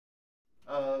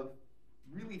of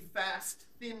really fast,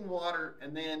 thin water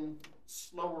and then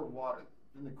slower water.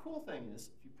 And the cool thing is,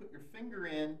 if you put your finger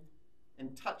in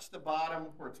and touch the bottom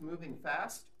where it's moving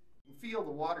fast, you feel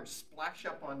the water splash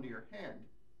up onto your hand.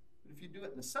 But if you do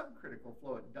it in the subcritical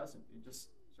flow, it doesn't. It just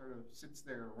sort of sits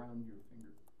there around your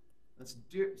finger.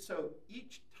 So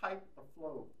each type of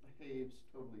flow behaves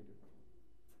totally differently.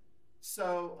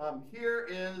 So here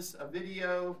is a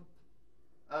video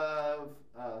of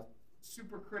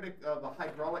supercritic of a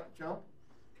hydraulic jump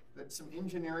that some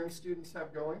engineering students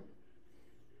have going.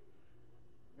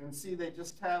 And see, they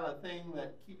just have a thing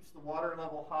that keeps the water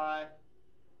level high.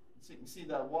 So you can see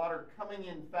the water coming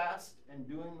in fast and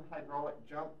doing the hydraulic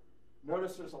jump.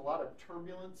 Notice there's a lot of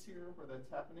turbulence here where that's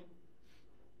happening.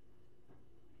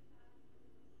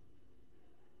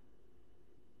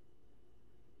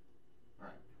 All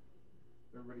right.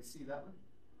 Everybody see that one?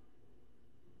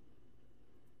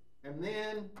 And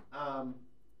then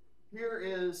here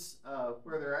is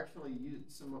where they're actually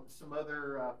some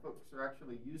other folks are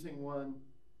actually using one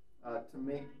to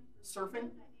make surfing.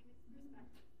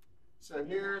 So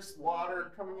here's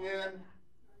water coming in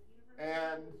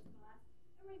and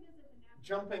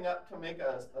jumping up to make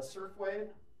a surf wave.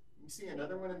 You can see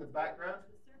another one in the background.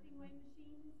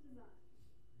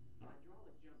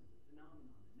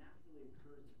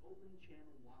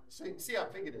 So you can see how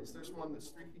big it is. There's one that's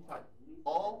 3 feet high.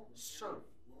 All surf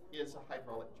is a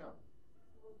hydraulic jump.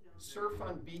 Surf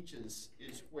on beaches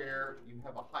is where you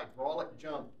have a hydraulic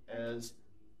jump as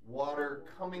water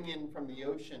coming in from the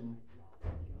ocean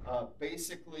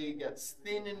basically gets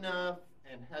thin enough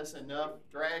and has enough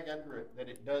drag under it that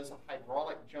it does a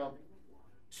hydraulic jump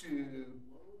to,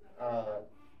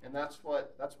 and that's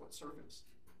what surf is.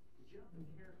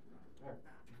 There.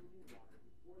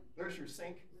 There's your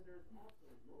sink.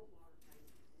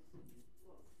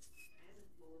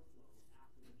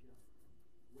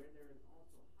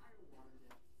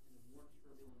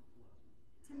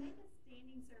 To make a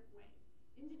standing surf wave,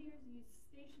 engineers use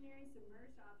stationary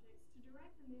submerged objects to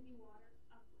direct the moving water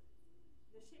upward.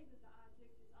 The shape of the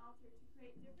object is altered to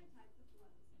create different types of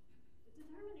flows. The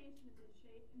determination of this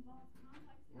shape involves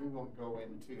complex... We won't go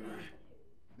into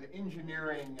the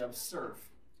engineering of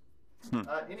surf.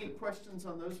 Any questions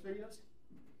on those videos?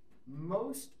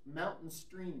 Most mountain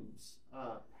streams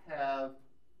have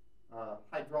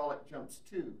hydraulic jumps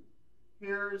too.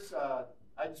 Here's, I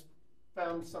just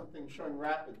found something showing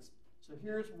rapids. So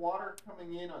here's water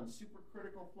coming in on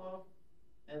supercritical flow,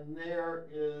 and there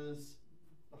is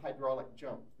the hydraulic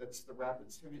jump. That's the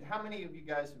rapids. How many of you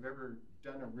guys have ever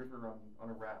done a river on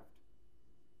a raft?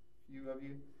 A few of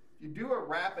you? If you do a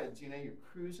rapids, you know, you're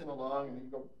cruising along and then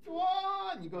you go,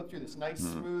 whoa, and you go through this nice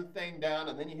smooth thing down,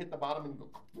 and then you hit the bottom and you go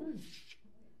kapoosh.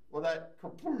 Well, that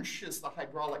kapoosh is the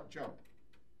hydraulic jump.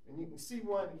 And you can see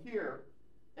one here.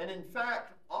 And in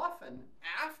fact, often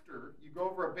after you go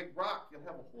over a big rock, you'll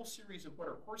have a whole series of what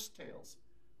are horsetails,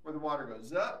 where the water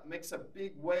goes up, makes a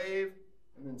big wave,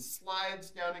 and then slides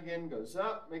down again, goes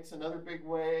up, makes another big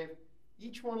wave.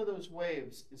 Each one of those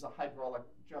waves is a hydraulic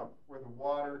jump, where the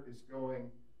water is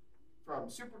going from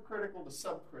supercritical to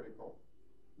subcritical.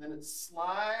 Then it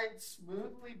slides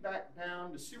smoothly back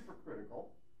down to supercritical,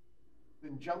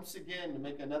 then jumps again to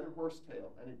make another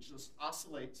horsetail, and it just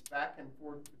oscillates back and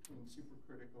forth between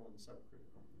supercritical and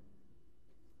subcritical.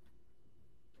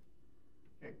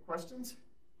 Okay, questions?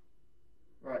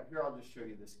 All right, here I'll just show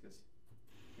you this because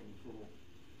it's kind of cool.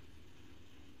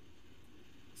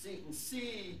 So you can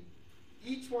see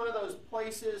each one of those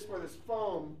places where there's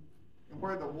foam and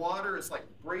where the water is like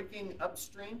breaking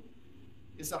upstream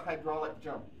is a hydraulic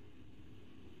jump.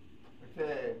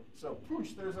 Okay, so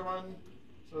poosh, there's one.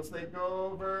 So as they go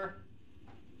over,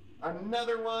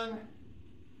 another one.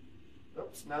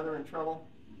 Oops, now they're in trouble.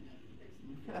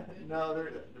 No,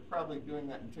 they're probably doing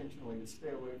that intentionally to stay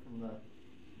away from the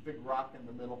big rock in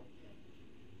the middle.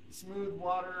 Smooth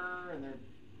water, and they're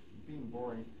being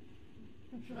boring.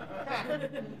 There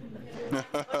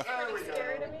we go.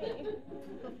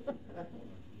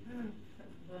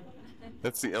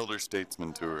 That's the Elder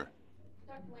Statesman tour.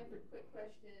 Dr. Langford, quick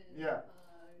question. Yeah.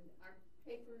 Our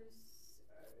papers,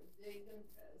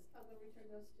 is Cal going to return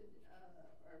those to,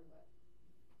 or what?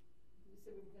 You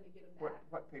said we were going to get them back.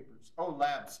 What papers? Oh,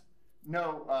 labs.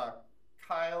 No,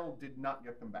 Kyle did not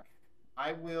get them back.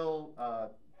 I will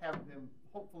have them,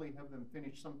 hopefully have them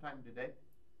finished sometime today.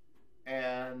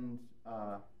 And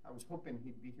I was hoping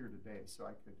he'd be here today so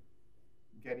I could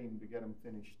get him to get them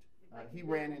finished. He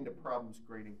ran into problems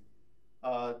grading.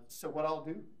 So what I'll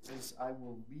do is I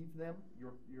will leave them,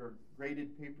 your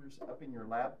graded papers, up in your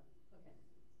lab.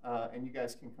 Okay. And you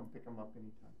guys can come pick them up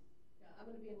anytime. Yeah, I'm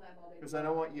going to be in lab all day. Because I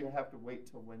don't want you to have to wait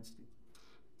till Wednesday.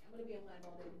 I'm going gonna be online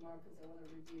all day tomorrow because I wanna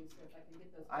review, so if I can get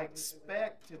those. I papers,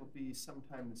 expect it'll be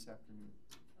sometime this afternoon,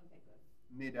 Okay,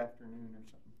 good. mid-afternoon or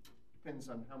something. Depends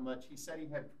on how much. He said he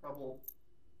had trouble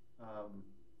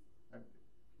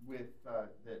with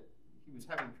that. He was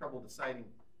having trouble deciding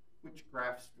which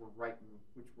graphs were right and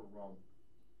which were wrong.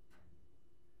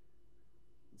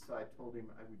 And so I told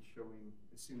him I would show him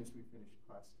as soon as we finished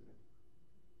class today.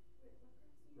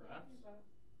 Graphs?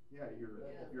 Yeah,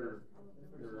 your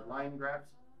Yeah. line graphs.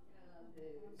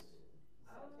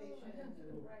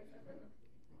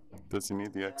 Does he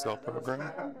need the Excel program?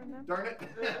 Darn it.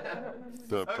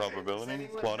 The Okay, probability does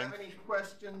anyone plotting? have any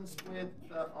questions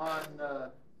with on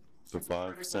The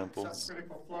 5 samples?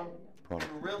 subcritical flow?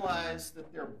 Product. You realize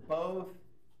that they're both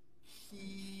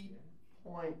key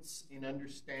points in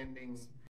understanding